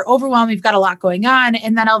 we're overwhelmed. We've got a lot going on.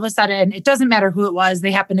 And then all of a sudden, it doesn't matter who it was.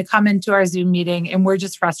 They happen to come into our Zoom meeting and we're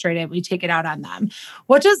just frustrated. We take it out on them.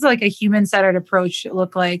 What does like a human-centered approach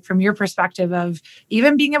look like from your perspective of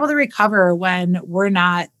even being able to recover when we're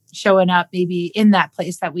not showing up maybe in that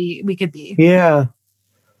place that we could be? Yeah.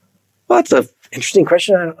 Well, that's an interesting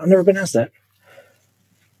question. I've never been asked that.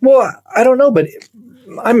 Well, I don't know, but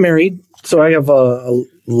I'm married. So I have a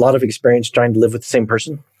lot of experience trying to live with the same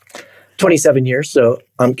person. 27 years, so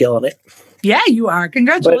I'm killing it. Yeah, you are.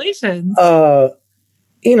 Congratulations. But,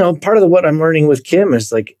 part of what I'm learning with Kim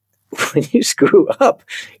is like, when you screw up,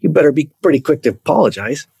 you better be pretty quick to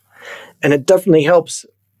apologize. And it definitely helps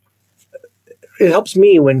it helps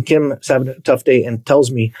me when Kim's having a tough day and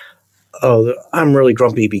tells me, oh, I'm really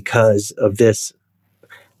grumpy because of this.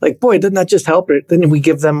 Like, boy, doesn't that just help? Then we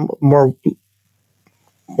give them more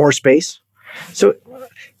space. So it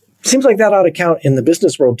seems like that ought to count in the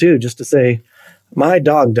business world too, just to say, my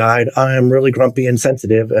dog died. I am really grumpy and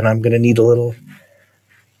sensitive, and I need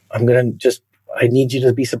you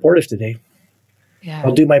to be supportive today. Yeah.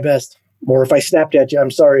 I'll do my best. Or if I snapped at you,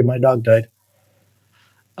 I'm sorry, my dog died.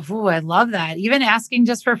 Oh, I love that. Even asking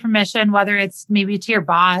just for permission, whether it's maybe to your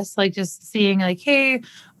boss, like just seeing like, hey,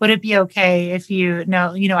 would it be okay if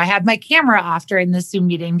I had my camera off during this Zoom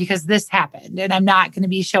meeting because this happened and I'm not going to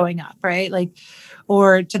be showing up, right? Like,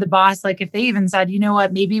 or to the boss, like if they even said, you know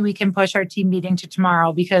what, maybe we can push our team meeting to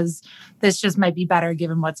tomorrow because this just might be better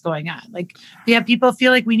given what's going on. Like, we have people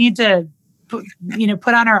feel like we need to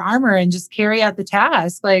put on our armor and just carry out the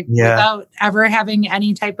task, without ever having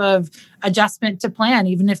any type of adjustment to plan,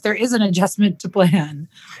 even if there is an adjustment to plan.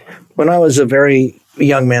 When I was a very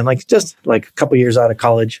young man, just a couple years out of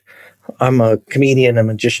college, I'm a comedian, a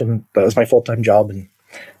magician. That was my full-time job. And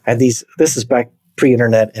I had this is back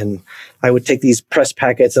pre-internet, and I would take these press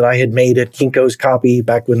packets that I had made at Kinko's Copy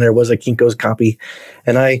back when there was a Kinko's Copy.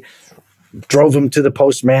 And I drove them to the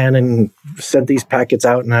postman and sent these packets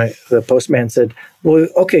out. And the postman said, well,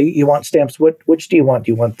 okay, you want stamps. Which do you want?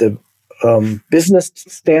 Do you want the business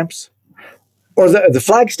stamps or the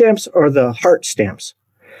flag stamps or the heart stamps?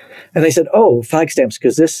 And they said, oh, flag stamps,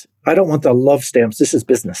 because I don't want the love stamps. This is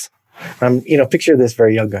business. Picture this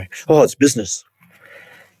very young guy. Oh, it's business.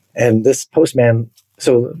 And this postman,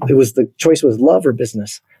 so the choice was love or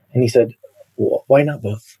business. And he said, well, why not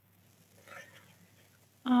both?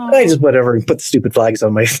 Oh. I just whatever and put the stupid flags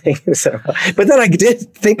on my thing. But then I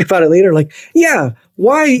did think about it later,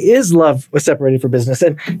 why is love separated from business?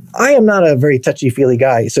 And I am not a very touchy-feely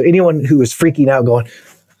guy. So anyone who is freaking out going,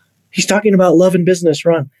 he's talking about love and business,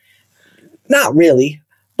 Ron. Not really.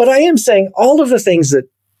 But I am saying all of the things that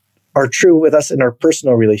are true with us in our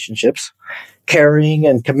personal relationships, caring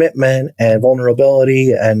and commitment and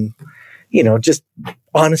vulnerability and, just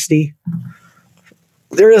honesty.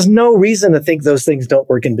 There is no reason to think those things don't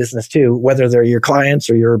work in business too, whether they're your clients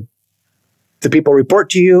or the people report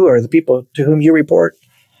to you or the people to whom you report.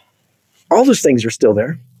 All those things are still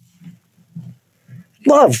there.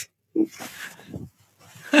 Love.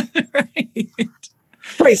 Right.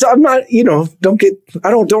 So I'm not,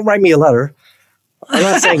 don't write me a letter. I'm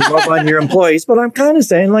not saying love on your employees, but I'm kind of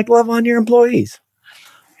saying love on your employees.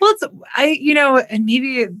 Well, and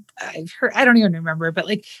maybe I've heard, I don't even remember, but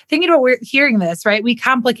thinking about hearing this, right? We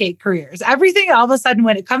complicate careers. Everything all of a sudden,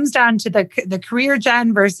 when it comes down to the career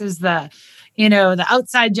gen versus the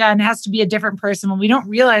outside gen, has to be a different person when we don't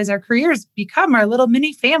realize our careers become our little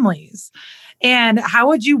mini families. And how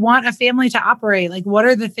would you want a family to operate? What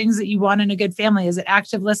are the things that you want in a good family? Is it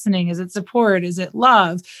active listening? Is it support? Is it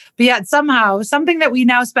love? But yet somehow something that we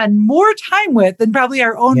now spend more time with than probably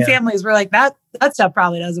our own families, we're that stuff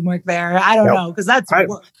probably doesn't work there. I don't know, because that's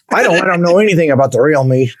work. I don't let them know anything about the real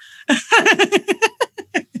me. And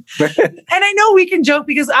I know we can joke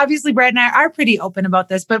because obviously Brad and I are pretty open about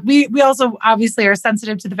this, but we also obviously are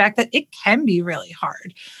sensitive to the fact that it can be really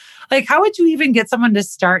hard. How would you even get someone to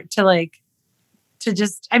start to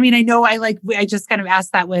I know I just kind of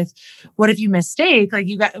asked that with, what if you mistake?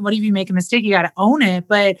 What if you make a mistake? You got to own it.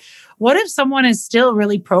 But what if someone is still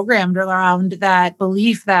really programmed around that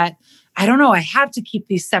belief that, I don't know, I have to keep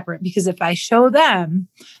these separate because if I show them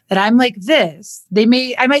that I'm like this,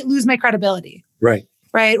 I might lose my credibility. Right.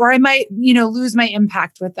 Right. Or I might, lose my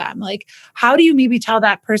impact with them. How do you maybe tell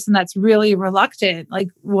that person that's really reluctant,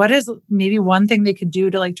 what is maybe one thing they could do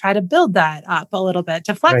to try to build that up a little bit,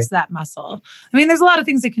 to flex that muscle? I mean, there's a lot of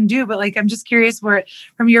things they can do, but I'm just curious where,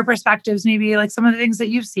 from your perspectives, maybe some of the things that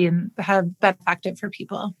you've seen have been effective for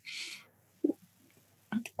people.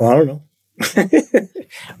 Well, I don't know.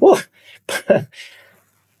 Well,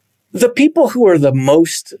 the people who are the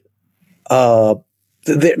most,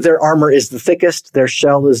 their armor is the thickest, their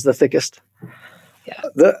shell is the thickest. Yeah.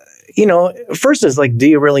 First is do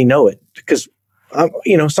you really know it? Because,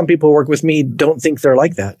 some people who work with me don't think they're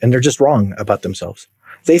like that, and they're just wrong about themselves.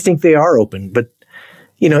 They think they are open, but,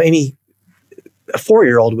 a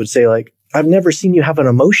 4-year-old would say I've never seen you have an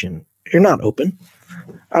emotion. You're not open.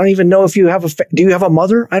 I don't even know if you have do you have a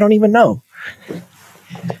mother? I don't even know.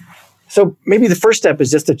 So maybe the first step is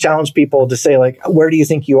just to challenge people to say, where do you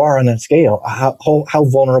think you are on that scale? How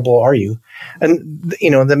vulnerable are you? And,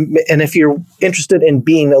 and if you're interested in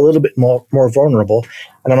being a little bit more vulnerable,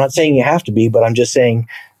 and I'm not saying you have to be, but I'm just saying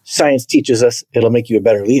science teaches us it'll make you a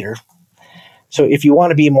better leader. So if you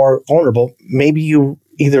want to be more vulnerable, maybe you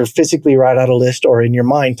either physically write out a list or in your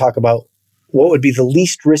mind talk about what would be the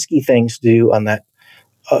least risky things to do on that,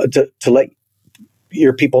 to let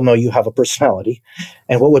your people know you have a personality,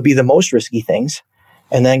 and what would be the most risky things.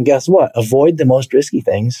 And then guess what? Avoid the most risky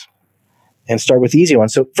things and start with the easy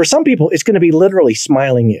ones. So for some people, it's going to be literally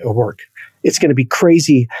smiling at work. It's going to be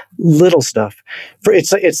crazy little stuff. It's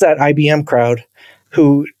that IBM crowd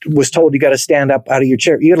who was told you got to stand up out of your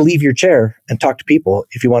chair. You got to leave your chair and talk to people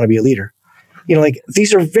if you want to be a leader. Like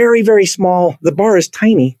these are very, very small. The bar is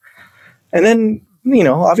tiny. And then,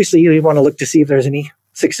 obviously you want to look to see if there's any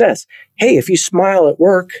success. Hey, if you smile at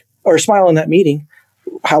work or smile in that meeting,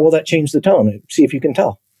 how will that change the tone? See if you can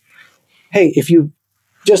tell. Hey, if you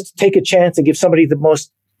just take a chance and give somebody the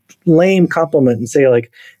most lame compliment and say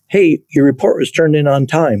like, hey, your report was turned in on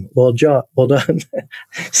time. Well done.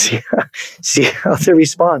 see how they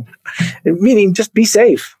respond. Meaning just be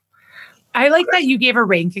safe. I like that you gave a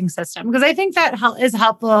ranking system because I think that is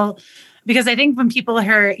helpful. Because I think when people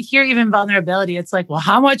hear even vulnerability, it's like, well,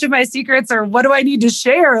 how much of my secrets or what do I need to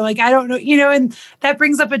share? Like, I don't know, and that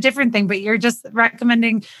brings up a different thing, but you're just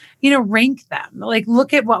recommending, rank them. Like,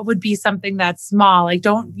 look at what would be something that's small. Like,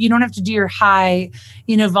 you don't have to do your high,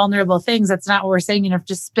 vulnerable things. That's not what we're saying. You don't have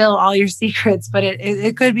to spill all your secrets, but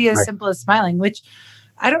it could be as simple as smiling, which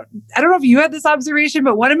I don't know if you had this observation,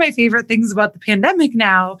 but one of my favorite things about the pandemic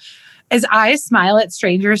now is I smile at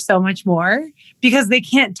strangers so much more because they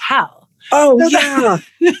can't tell. Oh, yeah.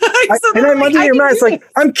 I'm under your mask, like,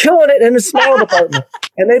 I'm killing it in a small department.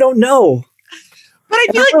 And they don't know. But I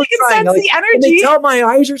feel like they can sense the energy. Can they tell my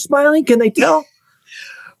eyes are smiling? Can they tell?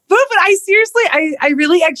 But I seriously, I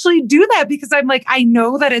really actually do that because I'm like, I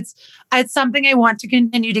know that it's something I want to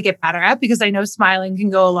continue to get better at because I know smiling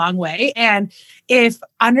can go a long way. And if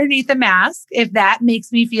underneath a mask, if that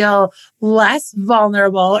makes me feel less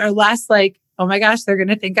vulnerable or less like, oh my gosh, they're going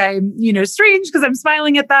to think I'm, strange because I'm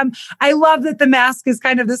smiling at them. I love that the mask is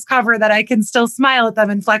kind of this cover that I can still smile at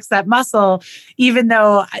them and flex that muscle, even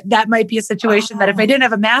though that might be a situation that if I didn't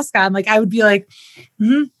have a mask on, like I would be like,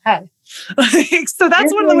 hey. So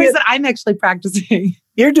that's one of the ways that I'm actually practicing.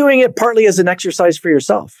 You're doing it partly as an exercise for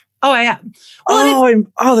yourself. Oh, I am.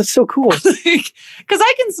 Well, that's so cool. Because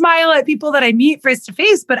I can smile at people that I meet face to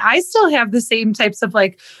face, but I still have the same types of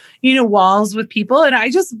walls with people. And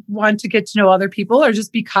I just want to get to know other people or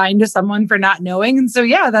just be kind to someone for not knowing. And so,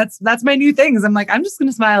 yeah, that's my new thing is I'm like, I'm just going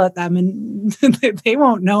to smile at them and they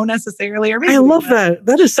won't know necessarily. Or I love that.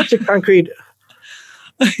 That is such a concrete.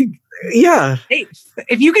 Yeah. Hey,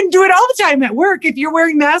 if you can do it all the time at work, if you're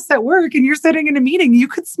wearing masks at work and you're sitting in a meeting, you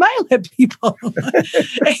could smile at people.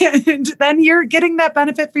 And then you're getting that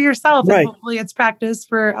benefit for yourself. Right. And hopefully it's practice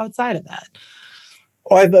for outside of that.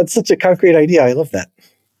 Oh, that's such a concrete idea. I love that.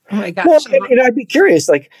 Oh my gosh. Well, I'd be curious.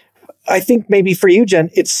 Like, I think maybe for you, Jen,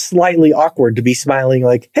 it's slightly awkward to be smiling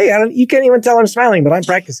like, hey, you can't even tell I'm smiling, but I'm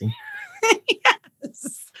practicing.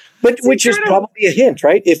 Yes. But which is probably a hint,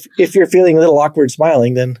 right? If you're feeling a little awkward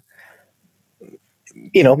smiling, then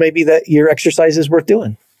maybe that your exercise is worth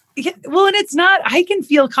doing. Yeah, well, and it's not, I can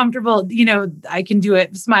feel comfortable, I can do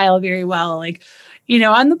it, smile very well, like,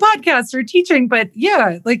 on the podcast or teaching, but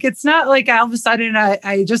yeah, like, it's not like all of a sudden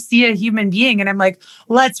I just see a human being and I'm like,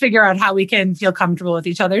 let's figure out how we can feel comfortable with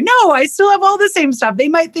each other. No, I still have all the same stuff. They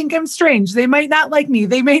might think I'm strange. They might not like me.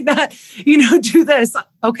 They might not, do this.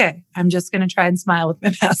 Okay. I'm just going to try and smile with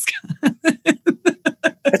my mask.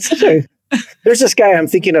 There's this guy I'm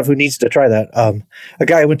thinking of who needs to try that. A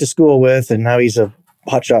guy I went to school with, and now he's a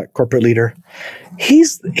hotshot corporate leader.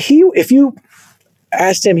 If you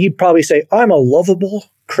asked him, he'd probably say, I'm a lovable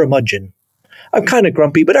curmudgeon. I'm kind of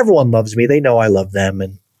grumpy, but everyone loves me. They know I love them,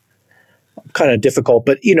 and I'm kind of difficult,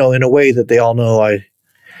 but in a way that they all know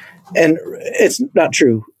and it's not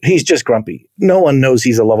true. He's just grumpy. No one knows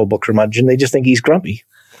he's a lovable curmudgeon. They just think he's grumpy.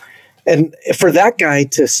 And for that guy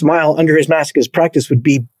to smile under his mask as practice would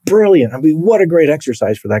be brilliant. I mean, what a great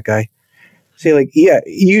exercise for that guy. Say like, yeah,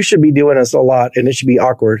 you should be doing this a lot and it should be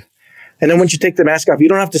awkward. And then once you take the mask off, you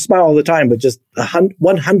don't have to smile all the time, but just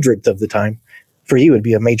 1/100th of the time for you would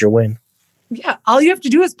be a major win. Yeah. All you have to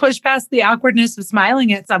do is push past the awkwardness of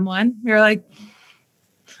smiling at someone. You're like,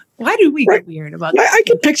 why do we get weird about that? I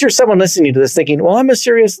can picture someone listening to this thinking, well, I'm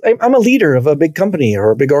a leader of a big company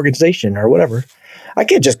or a big organization or whatever. I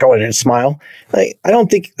can't just go in and smile. I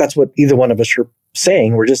don't think that's what either one of us are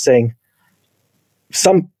saying. We're just saying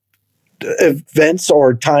some events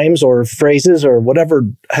or times or phrases or whatever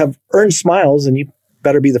have earned smiles, and you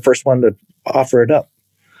better be the first one to offer it up.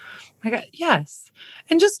 My God, yes.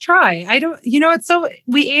 And just try.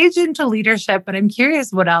 We age into leadership, but I'm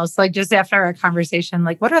curious what else, like just after our conversation,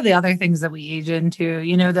 like what are the other things that we age into?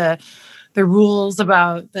 the rules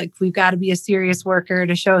about like, we've got to be a serious worker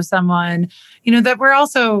to show someone, that we're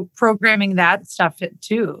also programming that stuff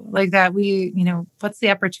too. Like that what's the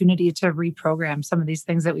opportunity to reprogram some of these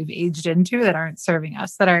things that we've aged into that aren't serving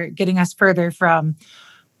us, that are getting us further from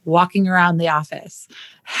walking around the office,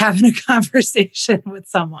 having a conversation with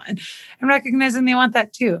someone and recognizing they want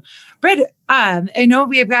that too. Brad, I know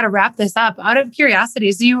we've got to wrap this up. Out of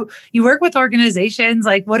curiosity, so you work with organizations.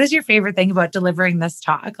 Like, what is your favorite thing about delivering this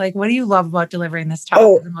talk? Like, what do you love about delivering this talk?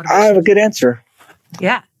 Oh, I have a good answer.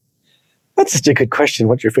 Yeah. That's such a good question.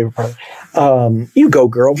 What's your favorite part? You go,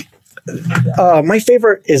 girl. My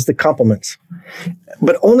favorite is the compliments,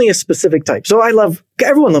 but only a specific type. So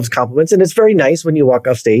everyone loves compliments, and it's very nice when you walk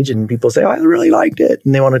off stage and people say, oh, I really liked it,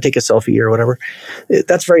 and they want to take a selfie or whatever.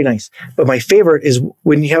 That's very nice. But my favorite is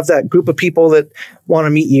when you have that group of people that want to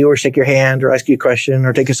meet you or shake your hand or ask you a question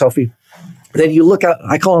or take a selfie. Then you look out,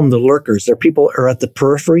 I call them the lurkers. They're people who are at the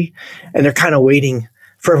periphery and they're kind of waiting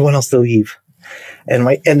for everyone else to leave.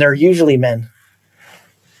 And they're usually men.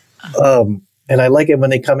 And I like it when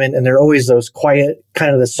they come in and they're always those quiet,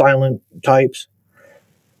 kind of the silent types.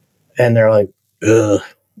 And they're like, ugh,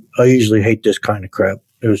 I usually hate this kind of crap.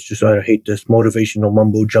 I hate this motivational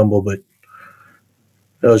mumbo jumbo, but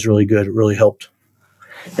that was really good. It really helped.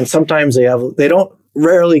 And sometimes they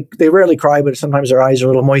rarely cry, but sometimes their eyes are a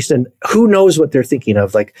little moist. And who knows what they're thinking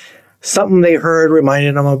of? Like something they heard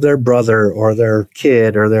reminded them of their brother or their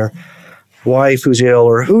kid or their wife who's ill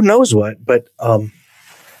or who knows what. But,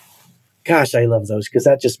 gosh, I love those because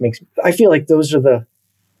that just I feel like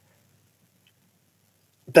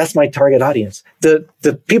that's my target audience.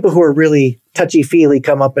 The people who are really touchy-feely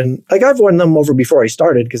come up and like I've won them over before I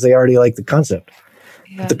started because they already like the concept.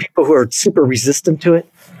 Yeah. The people who are super resistant to it,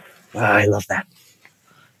 I love that.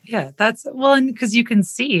 Yeah, and because you can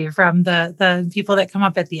see from the people that come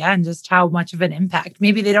up at the end just how much of an impact.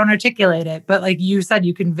 Maybe they don't articulate it, but like you said,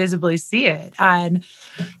 you can visibly see it and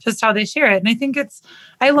just how they share it. And I think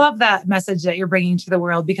I love that message that you're bringing to the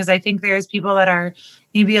world because I think there's people that are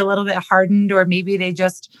maybe a little bit hardened or maybe they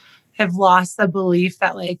just have lost the belief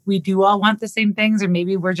that like we do all want the same things or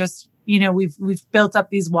maybe we're just, we've built up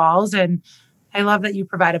these walls. And I love that you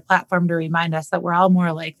provide a platform to remind us that we're all more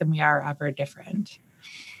alike than we are ever different.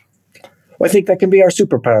 Well, I think that can be our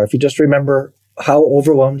superpower. If you just remember how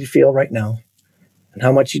overwhelmed you feel right now and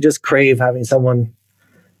how much you just crave having someone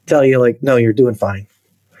tell you like, no, you're doing fine.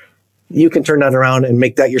 You can turn that around and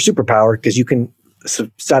make that your superpower because you can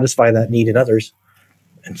satisfy that need in others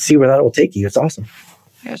and see where that will take you. It's awesome.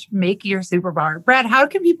 Gosh, make your superpower. Brad, how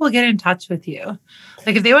can people get in touch with you?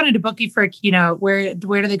 Like if they wanted to book you for a keynote, where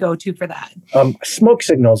do they go to for that? Smoke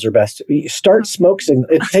signals are best. You start smoke signal.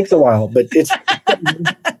 It takes a while, but it's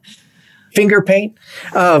finger paint.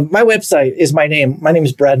 My website is my name. My name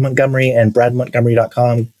is Brad Montgomery and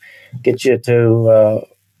bradmontgomery.com. Get you to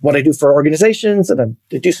what I do for organizations and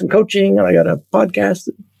I do some coaching and I got a podcast.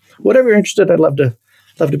 Whatever you're interested, I'd love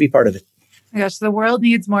to be part of it. Oh my gosh, the world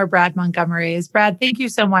needs more Brad Montgomerys. Brad, thank you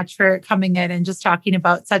so much for coming in and just talking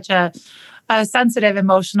about such a sensitive,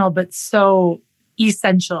 emotional, but so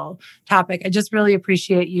essential topic. I just really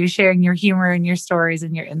appreciate you sharing your humor and your stories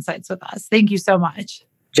and your insights with us. Thank you so much.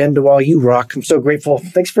 Jen DeWall, you rock. I'm so grateful.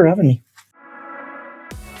 Thanks for having me.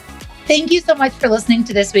 Thank you so much for listening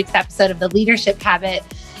to this week's episode of The Leadership Habit.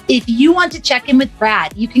 If you want to check in with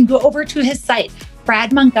Brad, you can go over to his site,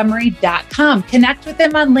 bradmontgomery.com. Connect with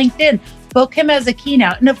him on LinkedIn. Book him as a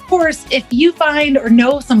keynote. And of course, if you find or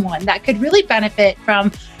know someone that could really benefit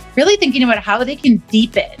from really thinking about how they can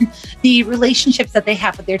deepen the relationships that they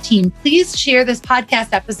have with their team, please share this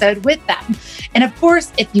podcast episode with them. And of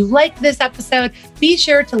course, if you like this episode, be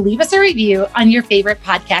sure to leave us a review on your favorite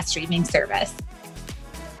podcast streaming service.